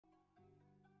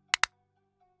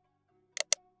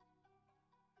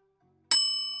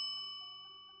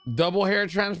Double hair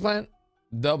transplant?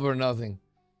 Double or nothing.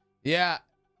 Yeah.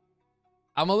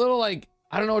 I'm a little like,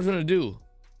 I don't know what I'm gonna do.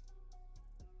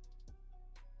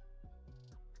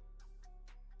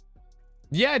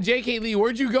 Yeah, JK Lee,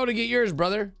 where'd you go to get yours,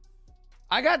 brother?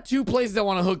 I got 2 places that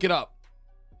want to hook it up.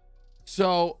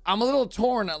 So I'm a little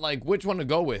torn at like which one to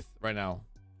go with right now.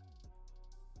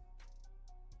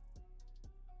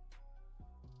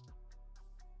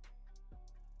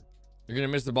 You're gonna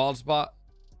miss the bald spot.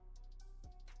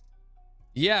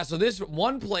 Yeah, so this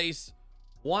one place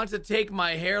wants to take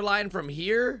my hairline from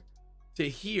here to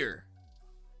here,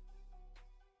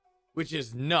 which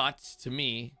is nuts to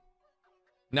me.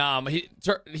 Nah,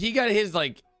 he got his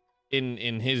like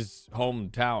in his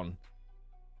hometown.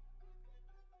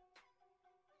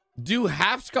 Do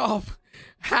half scalp,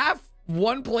 half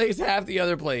one place, half the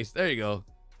other place. There you go.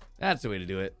 That's the way to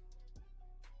do it.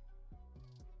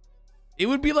 It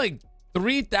would be like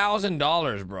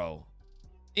 $3,000, bro,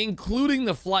 including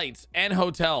the flights and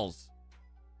hotels,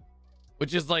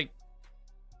 which is like,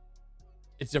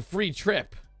 it's a free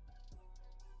trip.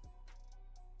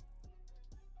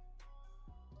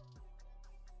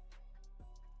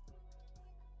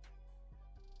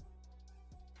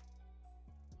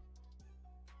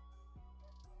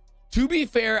 To be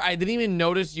fair, I didn't even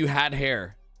notice you had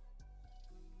hair.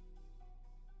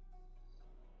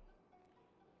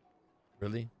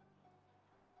 Really?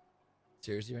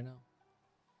 Seriously right now?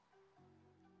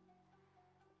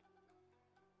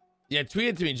 Yeah, tweet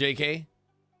it to me, JK.